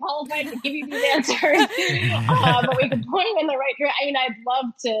not really qualified to give you these answers, but we can point you in the right direction. I mean, I'd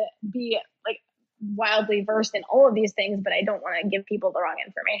love to be like wildly versed in all of these things, but I don't want to give people the wrong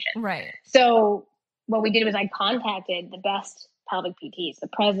information. Right. So what we did was I contacted the best pelvic PTs, the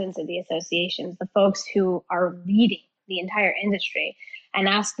presidents of the associations, the folks who are leading the entire industry, and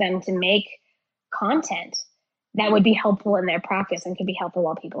asked them to make content that would be helpful in their practice and could be helpful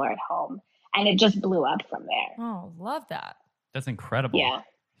while people are at home. And it just blew up from there. Oh, love that. That's incredible. Yeah.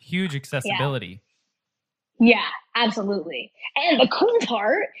 Huge accessibility. Yeah, absolutely. And the cool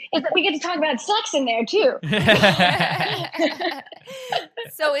part is that we get to talk about sex in there too.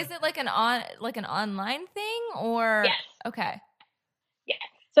 So is it like an online thing or? Yes. Okay. Yeah.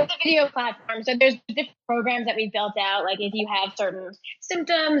 So it's a video platform. So there's different programs that we built out. Like if you have certain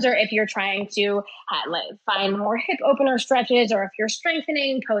symptoms, or if you're trying to find more hip opener stretches, or if you're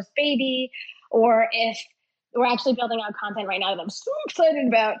strengthening post baby, or if we're actually building out content right now that I'm so excited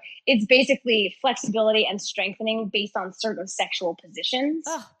about. It's basically flexibility and strengthening based on certain sexual positions.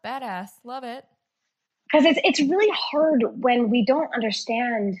 Oh, badass. Love it. Because it's really hard when we don't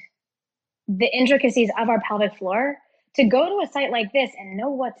understand the intricacies of our pelvic floor to go to a site like this and know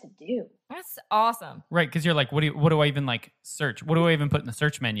what to do. That's awesome. Right, because you're like, what do I even like search? What do I even put in the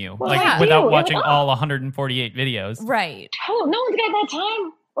search menu? Well, like yeah. without watching all 148 videos. Right. Oh, no one's got that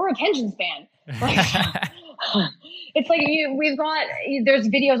time or attention span. It's like there's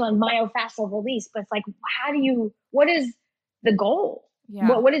videos on myofascial release, but it's like, what is the goal?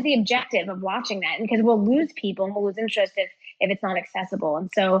 Yeah. What is the objective of watching that? And because we'll lose people and we'll lose interest if it's not accessible. And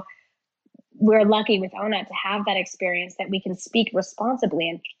so we're lucky with Ownut to have that experience that we can speak responsibly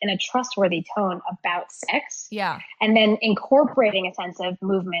and in a trustworthy tone about sex. Yeah. And then incorporating a sense of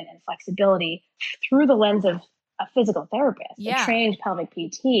movement and flexibility through the lens of a physical therapist, a trained pelvic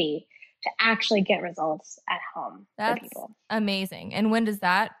PT, to actually get results at home for people. Amazing. And when does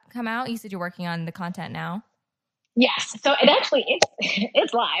that come out? You said you're working on the content now. Yes. So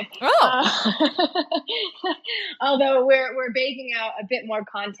it's live. Oh. Although we're baking out a bit more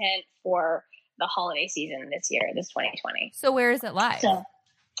content for the holiday season this year, this 2020. So where is it live?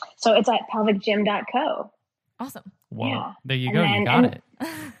 So it's at pelvicgym.co. Awesome. Whoa. Yeah. There you And go. then- You got and- it.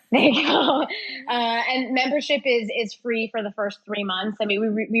 There you go. And membership is free for the first 3 months. I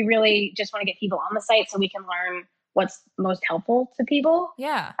mean, we really just want to get people on the site so we can learn what's most helpful to people.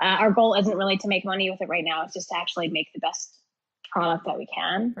 Yeah, Our goal isn't really to make money with it right now. It's just to actually make the best product that we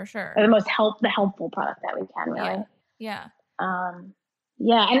can, for sure. or the helpful product that we can, really. Yeah.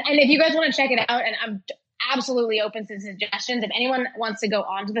 Yeah. And if you guys want to check it out, and I'm absolutely open to suggestions. If anyone wants to go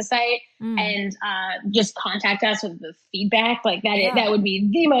onto the site and just contact us with the feedback, like that, that would be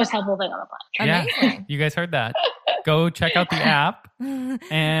the most helpful thing on the planet. Amazing. Yeah, you guys heard that. Go check out the app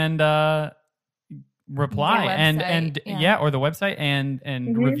and reply and or the website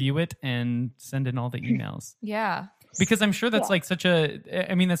and review it and send in all the emails. Yeah. Because I'm sure that's like such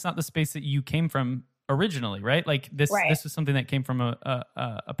I mean, that's not the space that you came from originally, right? Like this was something that came from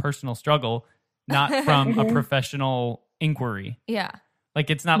a personal struggle, not from a professional inquiry. Yeah. Like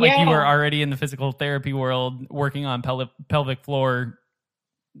it's not like you were already in the physical therapy world working on pelvic floor,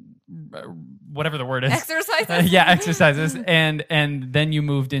 whatever the word is. Exercises. Exercises. And then you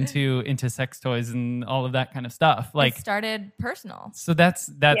moved into sex toys and all of that kind of stuff. Like it started personal. So that's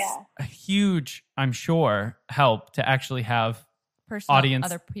a huge, I'm sure, help to actually have personal audience,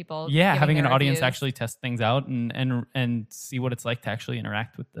 other people. Yeah, having an audience reviews. actually test things out and see what it's like to actually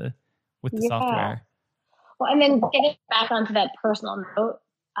interact with the software. Well, and then getting back onto that personal note,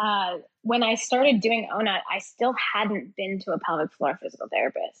 when I started doing ONUT, I still hadn't been to a pelvic floor physical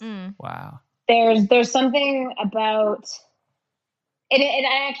therapist. Wow. There's something about it.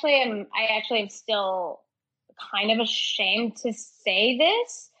 I actually am still kind of ashamed to say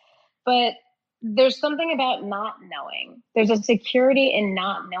this, but there's something about not knowing. There's a security in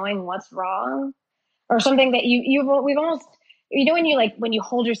not knowing what's wrong, or something that we've almost, you know, when you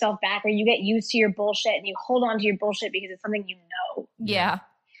hold yourself back or you get used to your bullshit and you hold on to your bullshit because it's something you know. Yeah.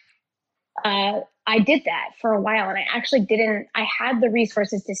 I did that for a while, and I actually didn't. I had the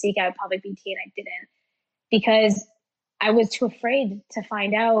resources to seek out pelvic BT, and I didn't because I was too afraid to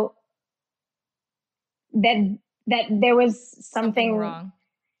find out that there was something wrong.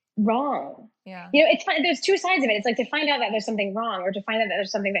 Yeah. You know, it's fine. There's two sides of it. It's like to find out that there's something wrong, or to find out that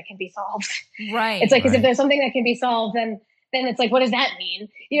there's something that can be solved. Right. It's like, because if there's something that can be solved, then it's like, what does that mean?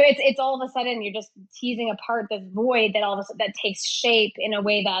 You know, it's all of a sudden you're just teasing apart this void that all of a sudden that takes shape in a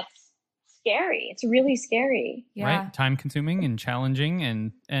way that's scary. It's really scary. Yeah. Right. Time consuming and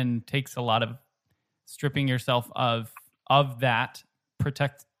challenging and takes a lot of stripping yourself of that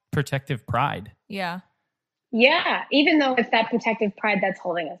protective pride. Yeah. Yeah. Even though it's that protective pride that's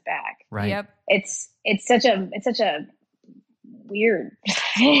holding us back. Right. Yep. It's such a weird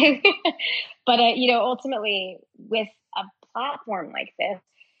thing. But you know, ultimately with a platform like this,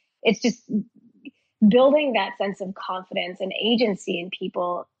 it's just building that sense of confidence and agency in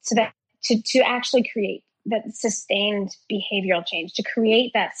people so that to actually create that sustained behavioral change, to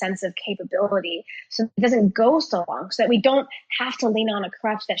create that sense of capability so it doesn't go so long, so that we don't have to lean on a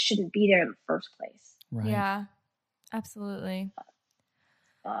crutch that shouldn't be there in the first place. Right. Yeah, absolutely.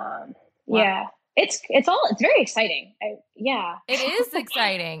 Yeah, it's very exciting. It is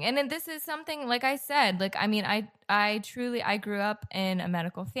exciting. And then this is something, like I said, like, I mean, I grew up in a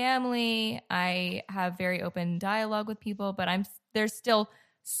medical family. I have very open dialogue with people, but there's still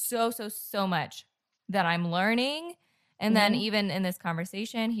so much that I'm learning. And then even in this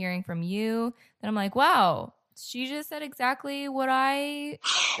conversation, hearing from you, that I'm like, wow, she just said exactly what I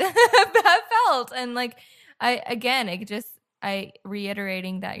felt. And like, I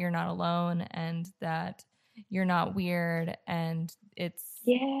reiterating that you're not alone and that you're not weird, and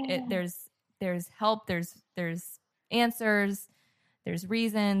there's help, there's answers, there's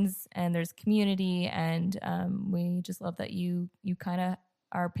reasons, and there's community, and we just love that you kind of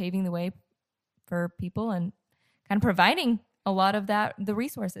are paving the way for people and kind of providing a lot of the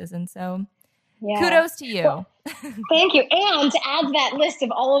resources. And so kudos to you. Well, thank you. And to add to that list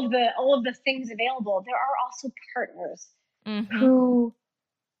of all of the things available, there are also partners who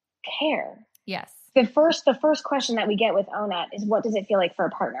care. Yes. The first question that we get with ONUT is, what does it feel like for a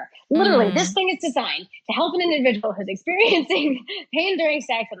partner? Literally, this thing is designed to help an individual who's experiencing pain during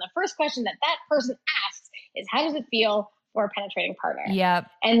sex, and the first question that person asks is, how does it feel for a penetrating partner? Yep.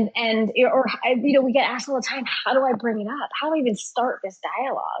 And or you know, we get asked all the time, how do I bring it up? How do I even start this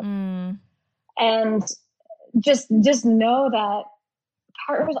dialogue? And just know that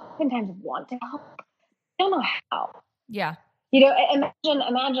partners oftentimes want to help, they don't know how. Yeah. You know,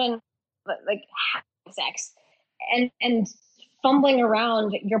 imagine like having sex and fumbling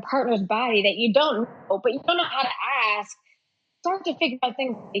around your partner's body that you don't know, but you don't know how to ask. Start to figure out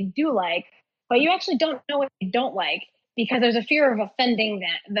things they do like, but you actually don't know what they don't like. because there's a fear of offending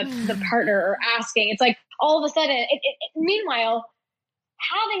the partner or asking. It's like all of a sudden, meanwhile,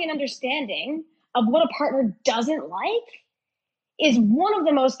 having an understanding of what a partner doesn't like is one of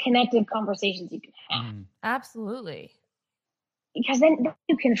the most connective conversations you can have. Absolutely. Because then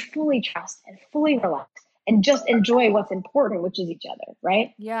you can fully trust and fully relax and just enjoy what's important, which is each other,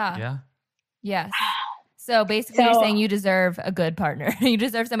 right? Yeah. Yes. So basically you're saying you deserve a good partner. You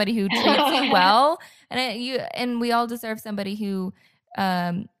deserve somebody who treats you well. And we all deserve somebody who,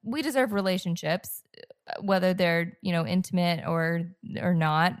 we deserve relationships, whether they're, intimate or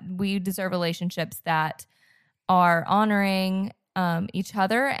not. We deserve relationships that are honoring each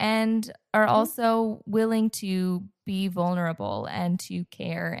other and are also willing to be vulnerable and to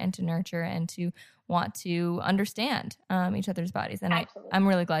care and to nurture and to want to understand each other's bodies. And I'm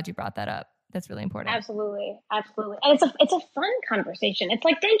really glad you brought that up. That's really important. Absolutely. And it's a fun conversation. It's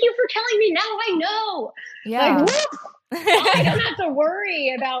like, thank you for telling me. Now I know. Yeah. Like, I don't have to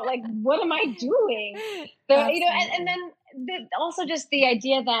worry about like, what am I doing? So, and then also just the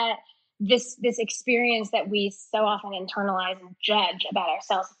idea that this experience that we so often internalize and judge about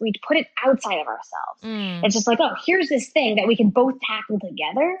ourselves, if we put it outside of ourselves, it's just like, oh, here's this thing that we can both tackle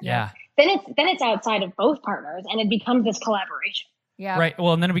together. Yeah. Then it's outside of both partners and it becomes this collaboration. Yeah. Right.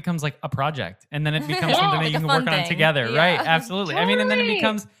 Well, and then it becomes like a project, and then it becomes something that you can work on together. Yeah. Right. Absolutely. Totally. And then it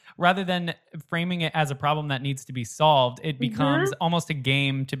becomes, rather than framing it as a problem that needs to be solved, it becomes almost a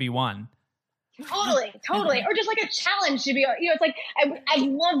game to be won. Totally. Or just like a challenge to be, it's like, I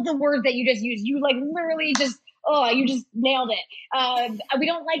love the word that you just used. You like literally just, you just nailed it. We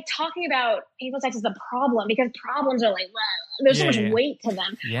don't like talking about anal sex as a problem because problems are like, wow, there's so much weight to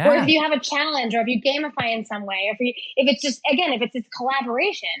them. Yeah. Or if you have a challenge or if you gamify in some way, if it's just, again, if it's this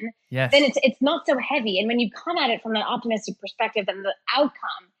collaboration, then it's not so heavy. And when you come at it from an optimistic perspective, then the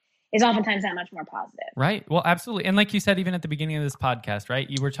outcome is oftentimes that much more positive. Right. Well, absolutely. And like you said, even at the beginning of this podcast, right,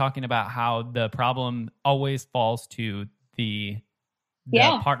 you were talking about how the problem always falls to the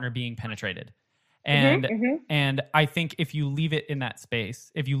partner being penetrated. And I think if you leave it in that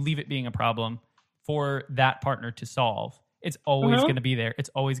space, if you leave it being a problem for that partner to solve, it's always going to be there. It's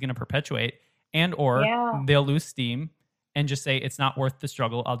always going to perpetuate, or they'll lose steam and just say, it's not worth the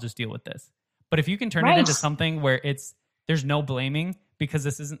struggle. I'll just deal with this. But if you can turn it into something where there's no blaming, because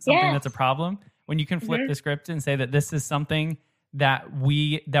this isn't something that's a problem, when you can flip the script and say that this is something that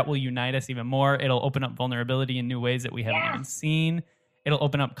will unite us even more, it'll open up vulnerability in new ways that we haven't even seen. It'll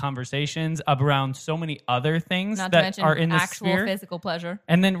open up conversations around so many other things that are in this actual sphere. Physical pleasure.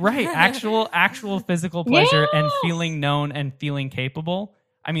 And then, actual physical pleasure and feeling known and feeling capable.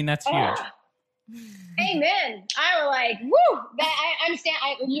 I mean, that's huge. Amen. I was like, woo!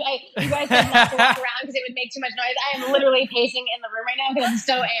 You guys don't have to walk around because it would make too much noise. I am literally pacing in the room right now because I'm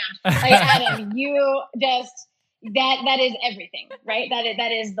so amped. Like, Adam, you just that is everything, right?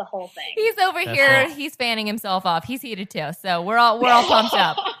 That is the whole thing. He's over here. Right. He's fanning himself off. He's heated too. So we're all pumped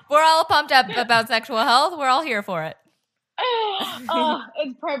up. We're all pumped up about sexual health. We're all here for it. Oh,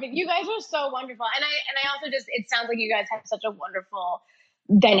 it's perfect. You guys are so wonderful, and I also it sounds like you guys have such a wonderful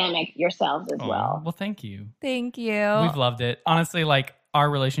dynamic yourselves as well. Well, thank you. Thank you. We've loved it. Honestly, like our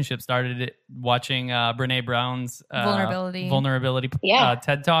relationship started watching Brene Brown's vulnerability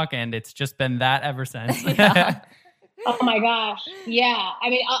TED Talk, and it's just been that ever since. Oh my gosh. Yeah. I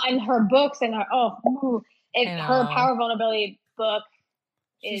mean, and her books and her Power Vulnerability book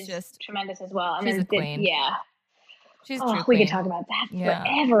is just tremendous as well. She's a queen. Yeah. She's true we queen. could talk about that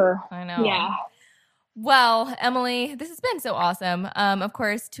forever. I know. Yeah. Well, Emily, this has been so awesome. Of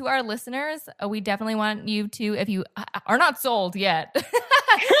course, to our listeners, we definitely want you to, if you are not sold yet,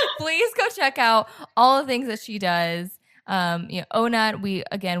 please go check out all the things that she does. ONUT,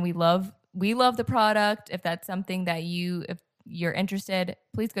 we love the product. If that's something that if you're interested,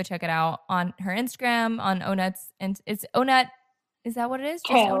 please go check it out on her Instagram, on ONUT's, and it's ONUT. Is that what it is?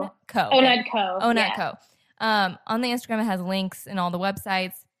 Just ONUT Co. ONUT Co. ONUT Co. On the Instagram, it has links and all the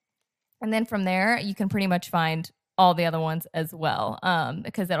websites. And then from there, you can pretty much find all the other ones as well,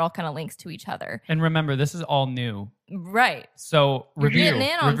 because it all kind of links to each other. And remember, this is all new. Right. So review.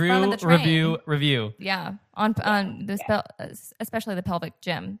 Yeah. On especially the pelvic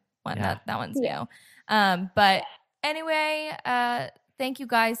gym one. Yeah. That one's new. But anyway, thank you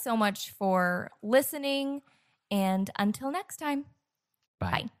guys so much for listening. And until next time.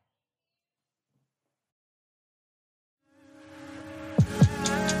 Bye.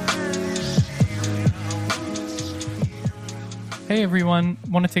 Hey everyone,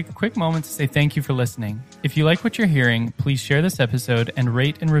 want to take a quick moment to say thank you for listening. If you like what you're hearing, please share this episode and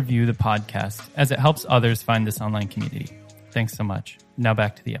rate and review the podcast, as it helps others find this online community. Thanks so much. Now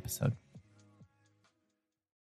back to the episode.